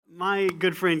My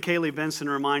good friend Kaylee Benson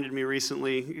reminded me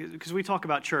recently, because we talk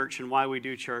about church and why we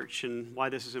do church and why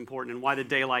this is important and why the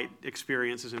daylight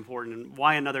experience is important and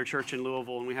why another church in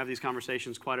Louisville, and we have these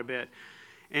conversations quite a bit.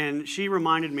 And she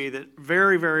reminded me that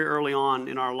very, very early on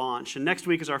in our launch, and next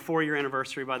week is our 4-year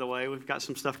anniversary, by the way. We've got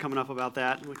some stuff coming up about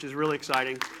that, which is really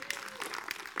exciting.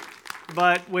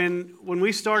 But when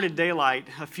we started Daylight,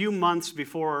 a few months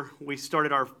before we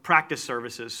started our practice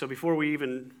services, so before we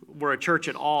even were a church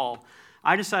at all,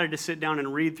 I decided to sit down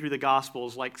and read through the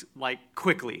Gospels like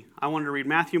quickly. I wanted to read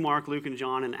Matthew, Mark, Luke, and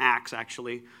John, and Acts,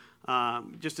 actually,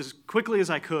 just as quickly as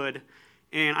I could.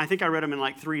 And I think I read them in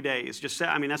like 3 days.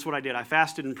 That's what I did. I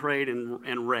fasted and prayed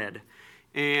and read.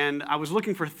 And I was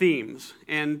looking for themes.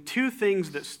 And 2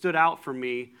 things that stood out for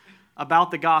me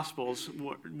about the Gospels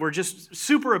were just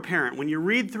super apparent. When you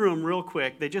read through them real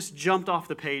quick, they just jumped off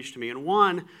the page to me. And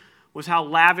one was how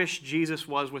lavish Jesus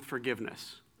was with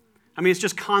forgiveness. It's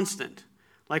just constant.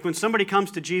 Like when somebody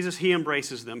comes to Jesus, he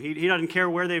embraces them. He doesn't care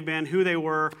where they've been, who they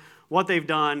were, what they've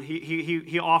done.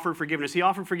 He offered forgiveness. He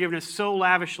offered forgiveness so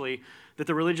lavishly that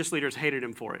the religious leaders hated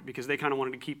him for it because they kind of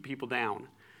wanted to keep people down.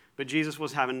 But Jesus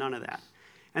was having none of that.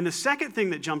 And the second thing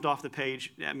that jumped off the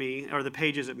page at me, or the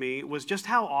pages at me, was just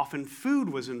how often food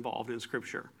was involved in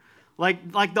Scripture.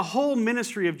 Like the whole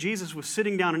ministry of Jesus was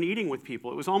sitting down and eating with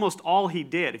people. It was almost all he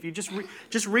did. If you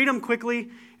just read them quickly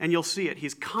and you'll see it.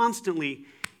 He's constantly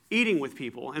eating with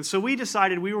people. And so we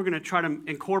decided we were going to try to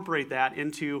incorporate that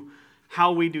into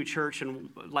how we do church and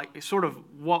like sort of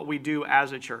what we do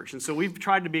as a church. And so we've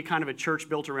tried to be kind of a church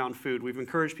built around food. We've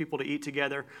encouraged people to eat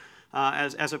together.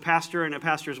 As a pastor and a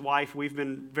pastor's wife, we've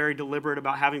been very deliberate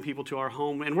about having people to our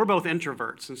home, and we're both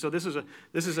introverts, and so this is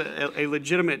a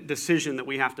legitimate decision that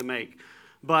we have to make.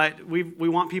 But we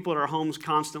want people at our homes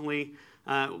constantly.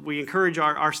 We encourage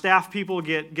our staff people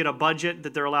get a budget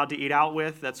that they're allowed to eat out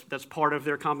with. That's part of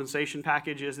their compensation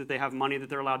package, is that they have money that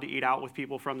they're allowed to eat out with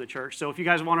people from the church. So if you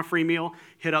guys want a free meal,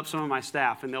 hit up some of my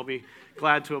staff, and they'll be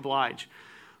glad to oblige.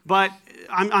 But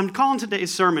I'm calling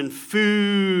today's sermon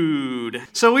Food.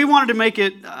 So we wanted to make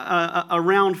it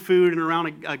around food and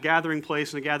around a gathering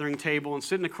place and a gathering table and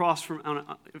sitting across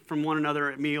from one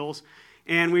another at meals.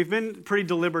 And we've been pretty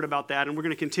deliberate about that, and we're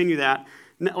going to continue that.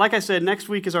 Like I said, next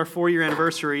week is our 4-year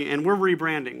anniversary, and we're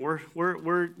rebranding.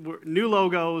 We're new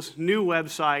logos, new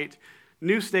website,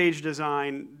 new stage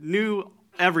design, new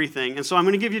everything. And so I'm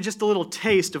going to give you just a little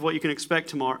taste of what you can expect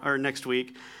tomorrow or next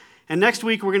week. And next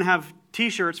week we're going to have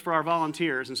T-shirts for our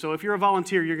volunteers. And so if you're a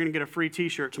volunteer, you're going to get a free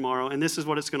T-shirt tomorrow, and this is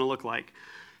what it's going to look like.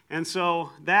 And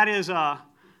so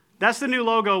that's the new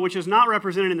logo, which is not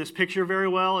represented in this picture very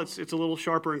well. It's a little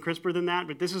sharper and crisper than that,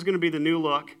 but this is going to be the new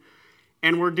look.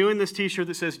 And we're doing this T-shirt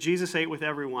that says, Jesus ate with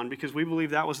everyone, because we believe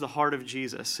that was the heart of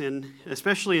Jesus. And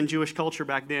especially in Jewish culture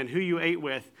back then, who you ate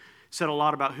with said a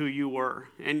lot about who you were.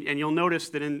 And you'll notice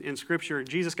that in Scripture,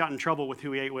 Jesus got in trouble with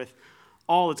who he ate with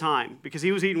all the time, because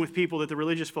he was eating with people that the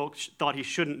religious folks thought he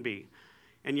shouldn't be.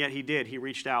 And yet he did. He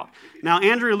reached out. Now,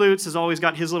 Andrew Lutz has always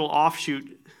got his little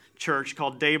offshoot church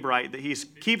called Daybright that he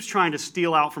keeps trying to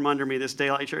steal out from under me, this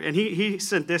Daylight church. And he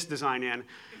sent this design in,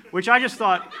 which I just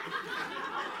thought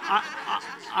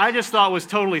was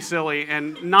totally silly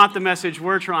and not the message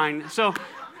we're trying. So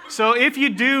if you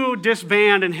do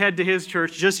disband and head to his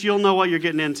church, just you'll know what you're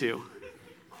getting into.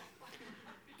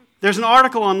 There's an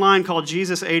article online called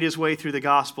Jesus Ate His Way Through the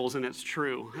Gospels, and it's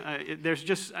true.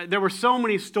 There were so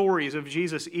many stories of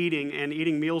Jesus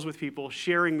eating meals with people,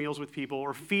 sharing meals with people,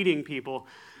 or feeding people.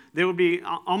 That would be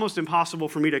almost impossible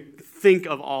for me to think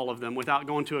of all of them without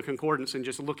going to a concordance and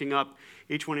just looking up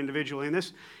each one individually.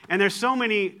 And there's so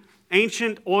many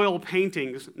ancient oil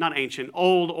paintings, not ancient,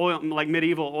 old oil, like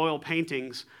medieval oil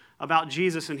paintings about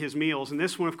Jesus and his meals. And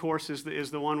this one, of course, is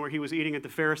the one where he was eating at the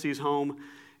Pharisee's home,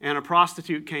 and a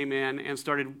prostitute came in and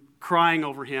started crying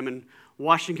over him and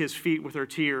washing his feet with her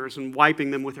tears and wiping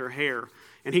them with her hair.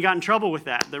 And he got in trouble with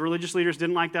that. The religious leaders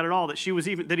didn't like that at all, that she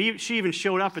even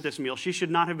showed up at this meal. She should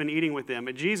not have been eating with them.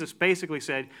 But Jesus basically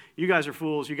said, you guys are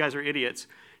fools, you guys are idiots.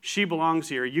 She belongs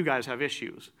here, you guys have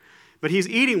issues. But he's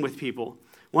eating with people.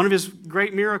 One of his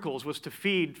great miracles was to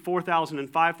feed 4,000 and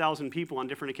 5,000 people on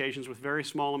different occasions with very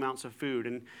small amounts of food.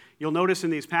 And you'll notice in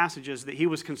these passages that he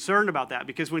was concerned about that,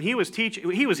 because when he was teaching,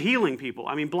 he was healing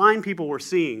people. Blind people were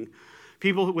seeing.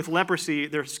 People with leprosy,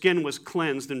 their skin was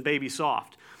cleansed and baby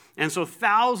soft. And so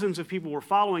thousands of people were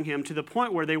following him to the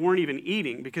point where they weren't even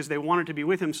eating because they wanted to be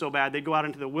with him so bad they'd go out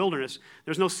into the wilderness.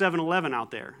 There's no 7-Eleven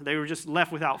out there. They were just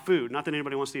left without food. Not that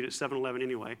anybody wants to eat at 7-Eleven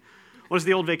anyway. What is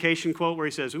the old vacation quote where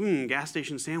he says, gas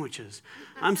station sandwiches.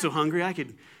 I'm so hungry I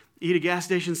could eat a gas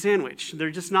station sandwich.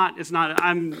 They're just not,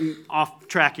 I'm off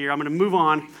track here. I'm going to move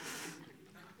on.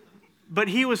 But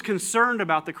he was concerned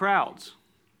about the crowds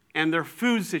and their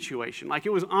food situation. Like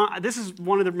it was, this is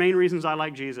one of the main reasons I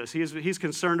like Jesus. He's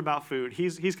concerned about food.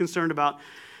 He's concerned about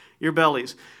your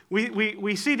bellies.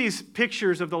 We see these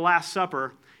pictures of the Last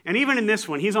Supper, and even in this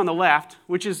one, he's on the left,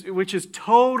 which is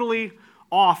totally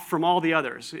off from all the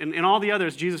others. In all the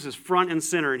others, Jesus is front and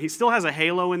center, and he still has a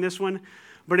halo in this one.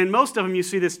 But in most of them, you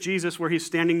see this Jesus where he's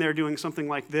standing there doing something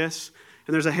like this,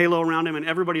 and there's a halo around him, and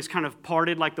everybody's kind of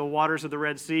parted like the waters of the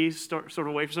Red Sea, sort of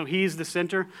away from him. So he's the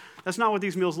center. That's not what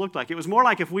these meals looked like. It was more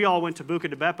like if we all went to Buca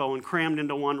di Beppo and crammed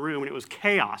into one room, and it was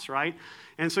chaos, right?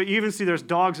 And so you even see there's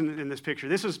dogs in this picture.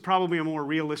 This is probably a more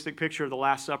realistic picture of the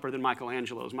Last Supper than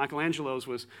Michelangelo's. Michelangelo's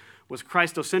was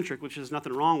Christocentric, which is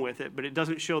nothing wrong with it, but it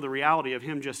doesn't show the reality of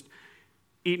him just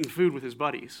eating food with his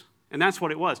buddies. And that's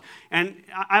what it was. And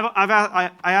I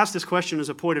ask this question as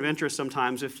a point of interest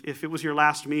sometimes. If it was your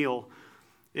last meal,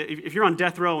 if you're on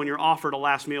death row and you're offered a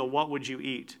last meal, what would you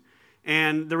eat?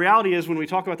 And the reality is when we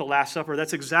talk about the Last Supper,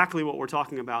 that's exactly what we're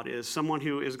talking about, is someone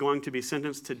who is going to be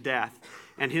sentenced to death.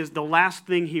 And the last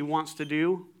thing he wants to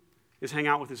do is hang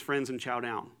out with his friends and chow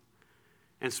down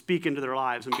and speak into their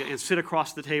lives and sit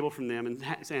across the table from them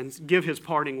and give his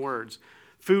parting words.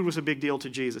 Food was a big deal to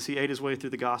Jesus. He ate his way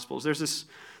through the Gospels. This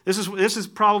is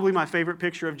probably my favorite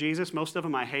picture of Jesus. Most of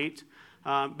them I hate,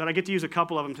 but I get to use a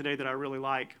couple of them today that I really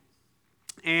like.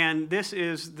 And this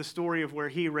is the story of where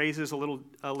he raises a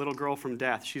little girl from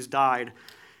death. She's died,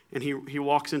 and he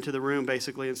walks into the room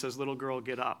basically and says, "Little girl,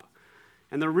 get up."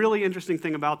 And the really interesting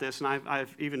thing about this, and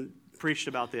I've even preached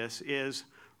about this, is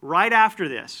right after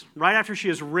she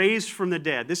is raised from the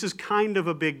dead, this is kind of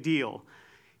a big deal.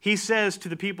 He says to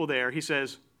the people there, he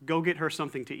says, "Go get her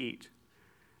something to eat."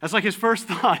 That's like his first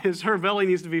thought is her belly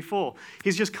needs to be full.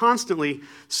 He's just constantly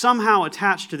somehow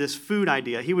attached to this food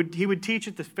idea. He would teach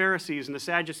it the Pharisees and the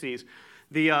Sadducees,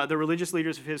 the religious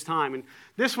leaders of his time. And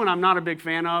this one I'm not a big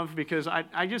fan of because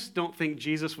I just don't think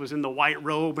Jesus was in the white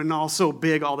robe and all so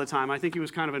big all the time. I think he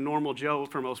was kind of a normal Joe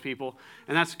for most people.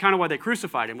 And that's kind of why they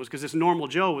crucified him, was because this normal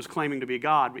Joe was claiming to be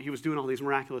God, but he was doing all these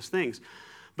miraculous things.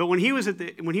 But when he was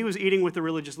eating with the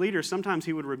religious leaders, sometimes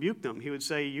he would rebuke them. He would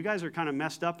say, "You guys are kind of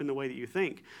messed up in the way that you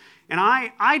think." And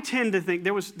I tend to think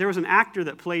there was an actor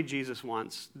that played Jesus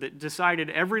once that decided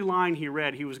every line he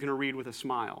read he was going to read with a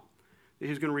smile. He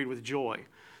was going to read with joy.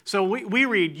 So we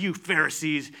read, "You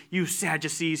Pharisees, you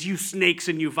Sadducees, you snakes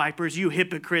and you vipers, you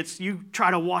hypocrites, you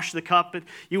try to wash the cup, but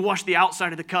you wash the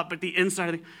outside of the cup, but the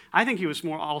inside of the..." I think he was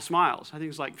more all smiles. I think it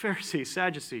was like, "Pharisees,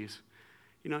 Sadducees,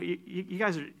 you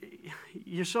guys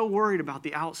you're so worried about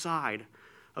the outside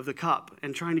of the cup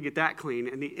and trying to get that clean,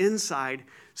 and the inside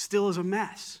still is a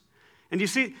mess." And you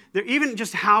see, even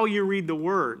just how you read the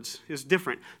words is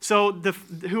different. So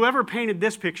whoever painted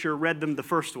this picture read them the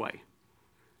first way.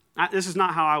 This is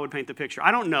not how I would paint the picture.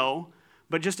 I don't know,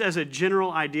 but just as a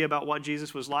general idea about what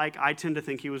Jesus was like, I tend to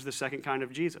think he was the second kind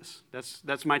of Jesus.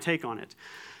 That's my take on it.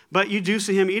 But you do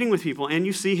see him eating with people, and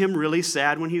you see him really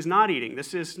sad when he's not eating.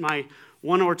 This is my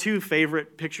one or two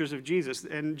favorite pictures of Jesus.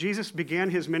 And Jesus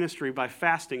began his ministry by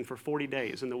fasting for 40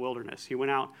 days in the wilderness. He went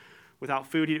out without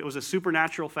food. It was a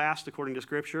supernatural fast according to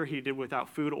Scripture. He did without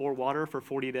food or water for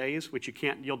 40 days, which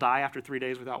you'll die after 3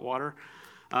 days without water.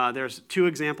 There's 2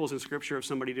 examples in Scripture of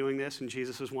somebody doing this, and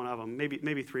Jesus is one of them.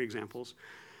 Maybe 3 examples.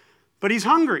 But he's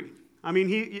hungry. I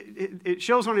mean, it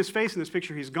shows on his face in this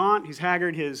picture. He's gaunt, he's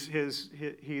haggard,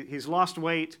 he's lost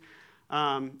weight.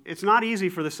 It's not easy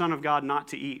for the Son of God not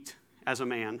to eat as a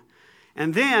man.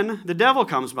 And then the devil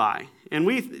comes by. And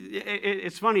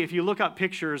it's funny, if you look up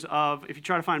pictures if you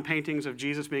try to find paintings of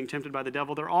Jesus being tempted by the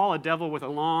devil, they're all a devil with a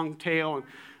long tail and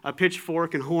a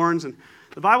pitchfork and horns. And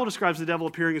the Bible describes the devil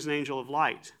appearing as an angel of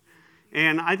light.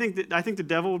 And I think the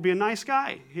devil would be a nice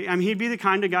guy. He'd be the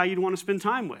kind of guy you'd want to spend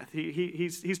time with.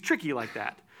 He's tricky like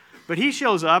that. But he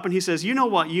shows up and he says, "You know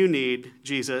what you need,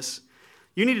 Jesus?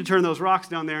 You need to turn those rocks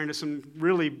down there into some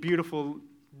really beautiful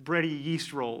bready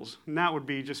yeast rolls." And that would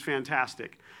be just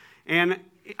fantastic. And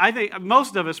I think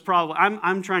most of us probably,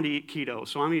 I'm trying to eat keto,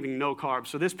 so I'm eating no carbs.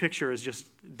 So this picture is just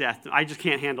death. I just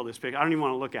can't handle this picture. I don't even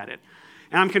want to look at it.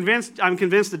 And I'm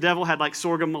convinced the devil had like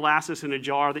sorghum molasses in a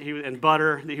jar and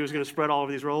butter that he was going to spread all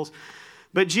over these rolls.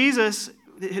 But Jesus,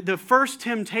 the first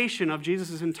temptation of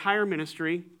Jesus' entire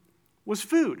ministry was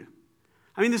food.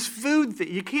 I mean, this food thing,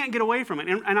 you can't get away from it.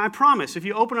 And I promise, if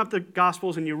you open up the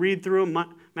Gospels and you read through them,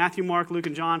 Matthew, Mark, Luke,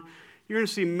 and John, you're going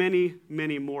to see many,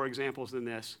 many more examples than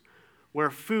this, where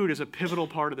food is a pivotal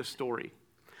part of the story.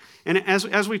 And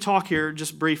as we talk here,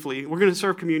 just briefly, we're going to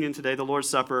serve communion today, the Lord's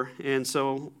Supper, and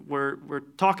so we're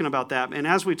talking about that. And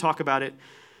as we talk about it,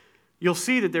 you'll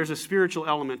see that there's a spiritual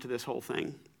element to this whole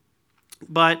thing.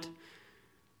 But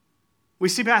We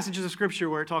see passages of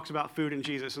Scripture where it talks about food and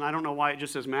Jesus, and I don't know why it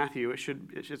just says Matthew.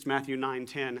 It's Matthew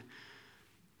 9:10.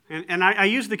 And I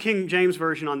use the King James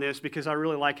Version on this because I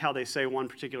really like how they say one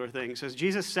particular thing. It says,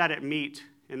 Jesus sat at meat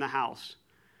in the house.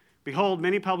 Behold,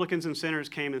 many publicans and sinners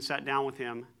came and sat down with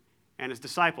him and his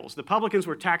disciples. The publicans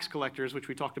were tax collectors, which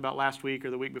we talked about last week or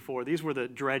the week before. These were the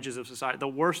dredges of society, the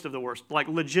worst of the worst, like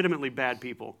legitimately bad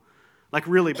people, like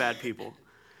really bad people.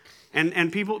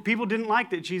 And people didn't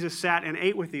like that Jesus sat and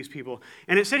ate with these people.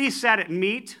 And it said he sat at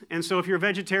meat, and so if you're a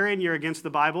vegetarian, you're against the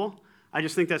Bible. I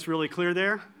just think that's really clear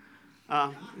there.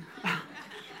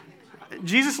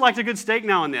 Jesus liked a good steak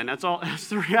now and then. That's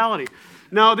the reality.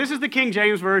 No, this is the King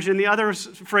James Version. The others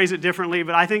phrase it differently,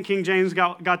 but I think King James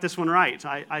got this one right.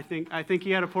 I think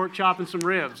he had a pork chop and some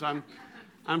ribs.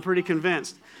 I'm pretty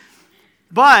convinced.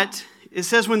 But it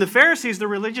says when the Pharisees, the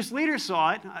religious leaders,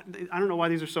 saw it, I don't know why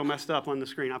these are so messed up on the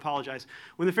screen. I apologize.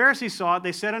 When the Pharisees saw it,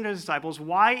 they said unto his disciples,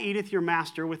 why eateth your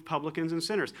master with publicans and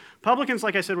sinners? Publicans,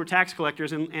 like I said, were tax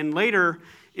collectors, and later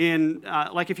in,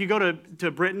 like if you go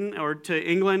to Britain or to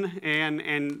England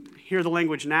and hear the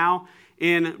language now,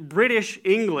 in British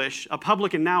English, a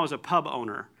publican now is a pub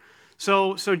owner.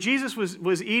 So Jesus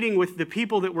was eating with the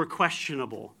people that were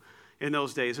questionable in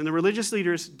those days, and the religious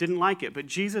leaders didn't like it, but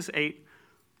Jesus ate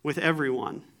with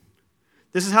everyone.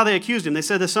 This is how they accused him. They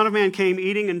said the Son of Man came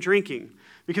eating and drinking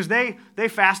because they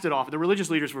fasted off. The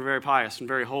religious leaders were very pious and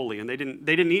very holy, and they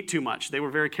didn't eat too much. They were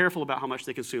very careful about how much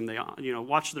they consumed. They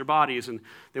watched their bodies, and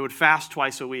they would fast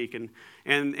twice a week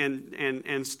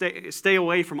and stay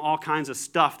away from all kinds of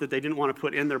stuff that they didn't want to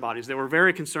put in their bodies. They were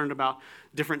very concerned about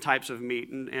different types of meat,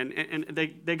 and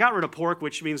they got rid of pork,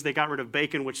 which means they got rid of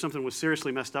bacon, which something was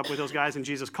seriously messed up with those guys, and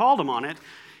Jesus called them on it.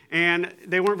 And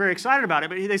they weren't very excited about it,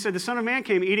 but they said, the Son of Man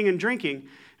came eating and drinking.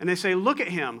 And they say, look at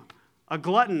him, a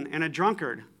glutton and a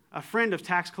drunkard, a friend of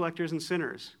tax collectors and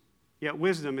sinners. Yet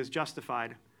wisdom is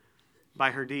justified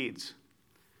by her deeds.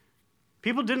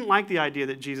 People didn't like the idea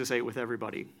that Jesus ate with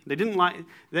everybody. They didn't like.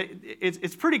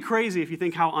 It's pretty crazy if you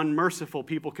think how unmerciful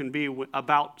people can be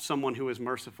about someone who is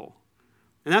merciful.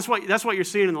 And that's what you're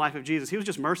seeing in the life of Jesus. He was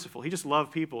just merciful. He just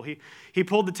loved people. He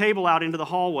pulled the table out into the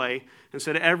hallway and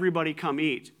said, everybody come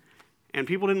eat. And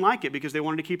people didn't like it because they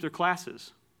wanted to keep their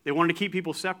classes. They wanted to keep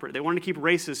people separate. They wanted to keep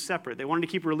races separate. They wanted to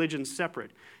keep religions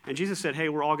separate. And Jesus said, hey,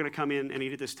 we're all going to come in and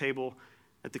eat at this table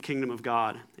at the kingdom of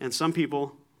God. And some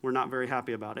people were not very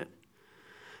happy about it.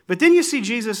 But then you see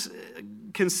Jesus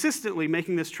consistently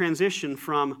making this transition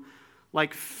from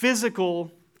like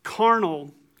physical,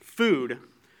 carnal food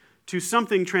to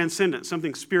something transcendent,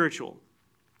 something spiritual.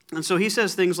 And so he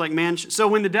says things like, so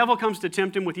when the devil comes to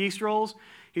tempt him with yeast rolls,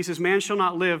 he says, man shall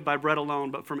not live by bread alone,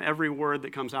 but from every word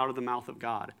that comes out of the mouth of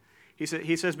God. He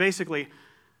says basically,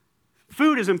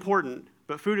 food is important,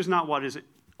 but food is not what is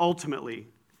ultimately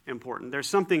important. There's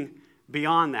something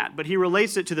beyond that. But he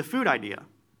relates it to the food idea.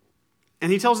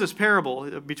 And he tells this parable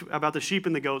about the sheep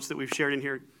and the goats that we've shared in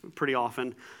here pretty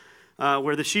often,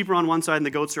 where the sheep are on one side and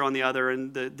the goats are on the other,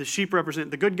 and the sheep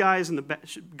represent the good guys and the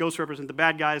goats represent the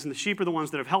bad guys, and the sheep are the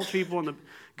ones that have helped people, and the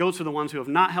goats are the ones who have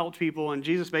not helped people. And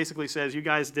Jesus basically says, you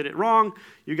guys did it wrong,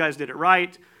 you guys did it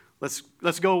right, let's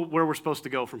go where we're supposed to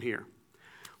go from here.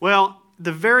 Well,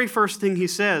 the very first thing he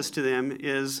says to them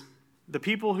is, the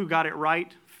people who got it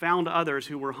right found others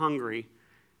who were hungry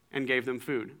and gave them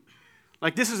food.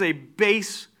 Like, this is a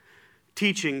base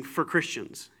teaching for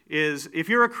Christians, is if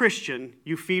you're a Christian,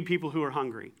 you feed people who are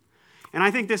hungry. And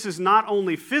I think this is not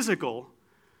only physical,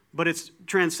 but it's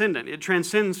transcendent. It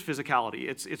transcends physicality.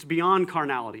 It's beyond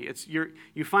carnality.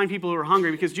 You find people who are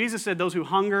hungry, because Jesus said those who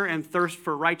hunger and thirst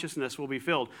for righteousness will be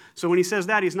filled. So when he says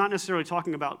that, he's not necessarily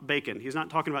talking about bacon. He's not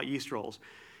talking about yeast rolls.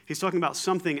 He's talking about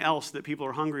something else that people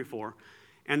are hungry for,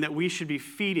 and that we should be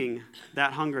feeding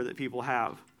that hunger that people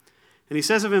have. And he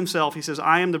says of himself, he says,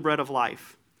 I am the bread of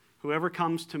life. Whoever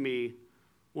comes to me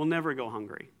will never go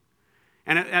hungry.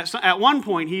 And at one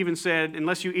point, he even said,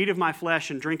 unless you eat of my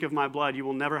flesh and drink of my blood, you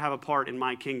will never have a part in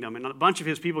my kingdom. And a bunch of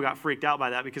his people got freaked out by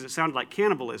that because it sounded like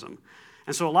cannibalism.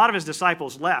 And so a lot of his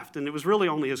disciples left, and it was really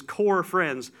only his core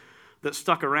friends that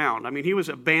stuck around. I mean, he was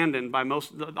abandoned by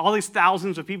all these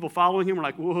thousands of people following him were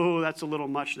like, whoa, that's a little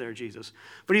much there, Jesus.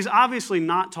 But he's obviously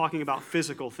not talking about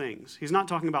physical things. He's not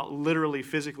talking about literally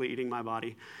physically eating my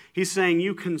body. He's saying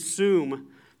you consume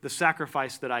the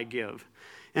sacrifice that I give.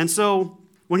 And so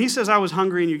when he says I was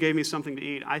hungry and you gave me something to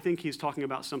eat, I think he's talking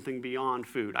about something beyond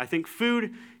food. I think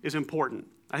food is important.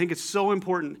 I think it's so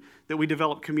important that we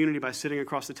develop community by sitting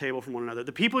across the table from one another.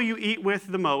 The people you eat with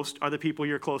the most are the people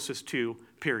you're closest to,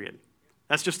 period.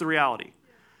 That's just the reality.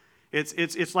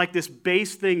 It's like this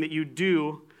base thing that you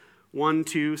do 1,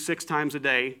 2, 6 times a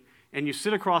day, and you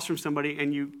sit across from somebody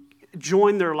and you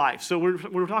join their life. So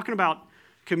we're talking about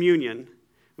communion.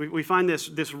 We find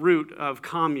this root of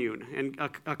commune, and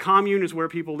a commune is where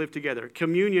people live together.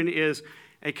 Communion is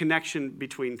a connection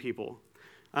between people.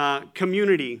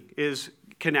 Community is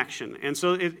connection. And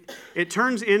so it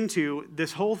turns into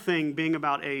this whole thing being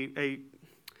about a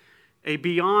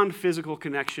beyond physical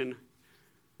connection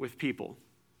with people.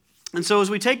 And so as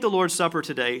we take the Lord's Supper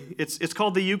today, it's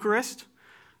called the Eucharist,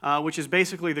 which is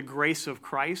basically the grace of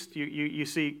Christ. You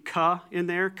see cha in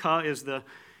there. Cha is the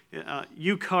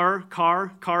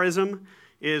charism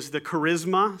is the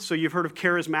charisma. So you've heard of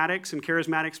charismatics, and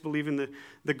charismatics believe in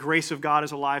the grace of God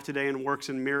is alive today and works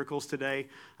in miracles today.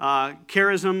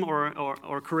 Charism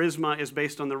or charisma is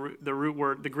based on the root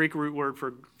word, the Greek root word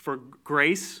for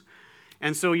grace.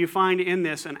 And so you find in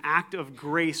this an act of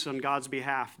grace on God's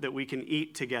behalf that we can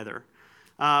eat together.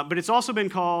 But it's also been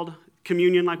called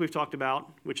communion, like we've talked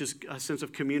about, which is a sense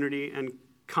of community and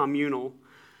communal.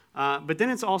 But then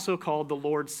it's also called the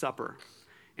Lord's Supper.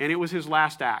 And it was his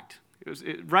last act.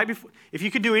 Right before, if you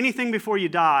could do anything before you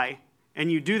die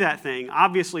and you do that thing,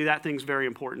 obviously that thing's very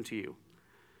important to you.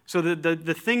 So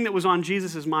the thing that was on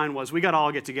Jesus' mind was, we got to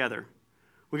all get together.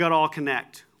 We got to all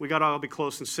connect. We got to all be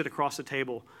close and sit across the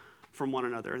table from one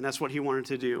another. And that's what he wanted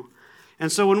to do.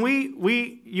 And so when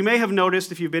you may have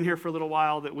noticed if you've been here for a little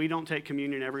while that we don't take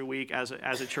communion every week as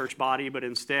a church body, but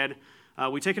instead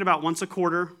we take it about once a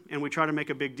quarter and we try to make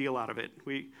a big deal out of it.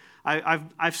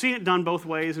 I've seen it done both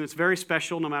ways, and it's very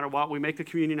special no matter what. We make the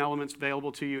communion elements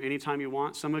available to you anytime you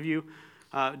want. Some of you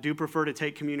do prefer to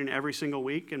take communion every single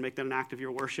week and make that an act of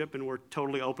your worship, and we're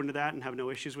totally open to that and have no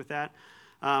issues with that.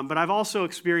 But I've also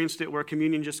experienced it where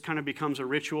communion just kind of becomes a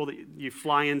ritual that you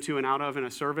fly into and out of in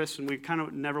a service, and we kind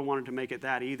of never wanted to make it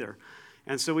that either.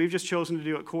 And so we've just chosen to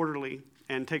do it quarterly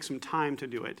and take some time to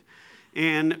do it.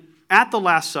 And at the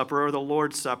Last Supper, or the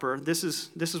Lord's Supper, this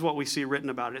is what we see written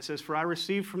about it. It says, "For I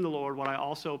received from the Lord what I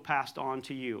also passed on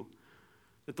to you,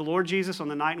 that the Lord Jesus, on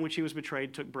the night in which he was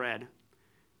betrayed, took bread.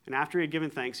 And after he had given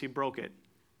thanks, he broke it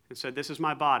and said, 'This is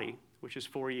my body, which is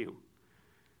for you.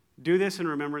 Do this in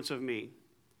remembrance of me.'"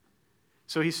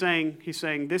 So he's saying,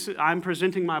 I'm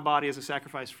presenting my body as a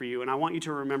sacrifice for you, and I want you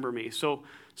to remember me. So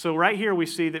right here we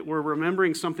see that we're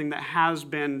remembering something that has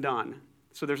been done.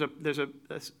 So there's a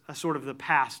sort of the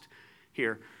past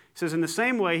here. It says, "In the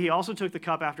same way, he also took the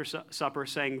cup after supper,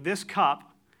 saying, 'This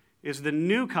cup is the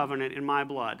new covenant in my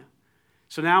blood.'"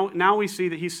 So now we see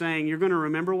that he's saying, you're going to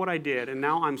remember what I did, and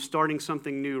now I'm starting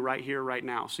something new right here, right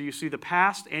now. So you see the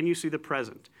past and you see the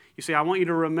present. You see, I want you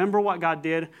to remember what God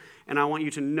did, and I want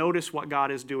you to notice what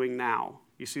God is doing now.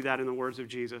 You see that in the words of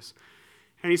Jesus.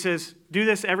 And he says, "Do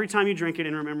this every time you drink it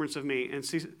in remembrance of me." And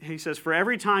he says, "For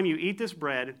every time you eat this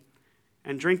bread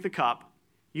and drink the cup,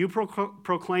 you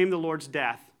proclaim the Lord's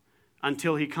death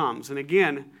until he comes." And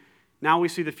again, now we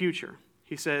see the future.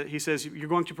 He says, "You're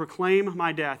going to proclaim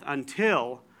my death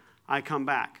until I come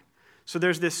back." So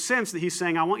there's this sense that he's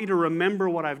saying, I want you to remember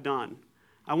what I've done.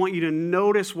 I want you to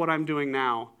notice what I'm doing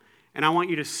now. And I want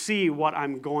you to see what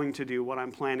I'm going to do, what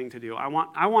I'm planning to do. I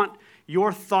want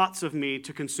your thoughts of me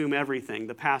to consume everything,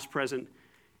 the past, present,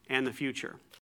 and the future.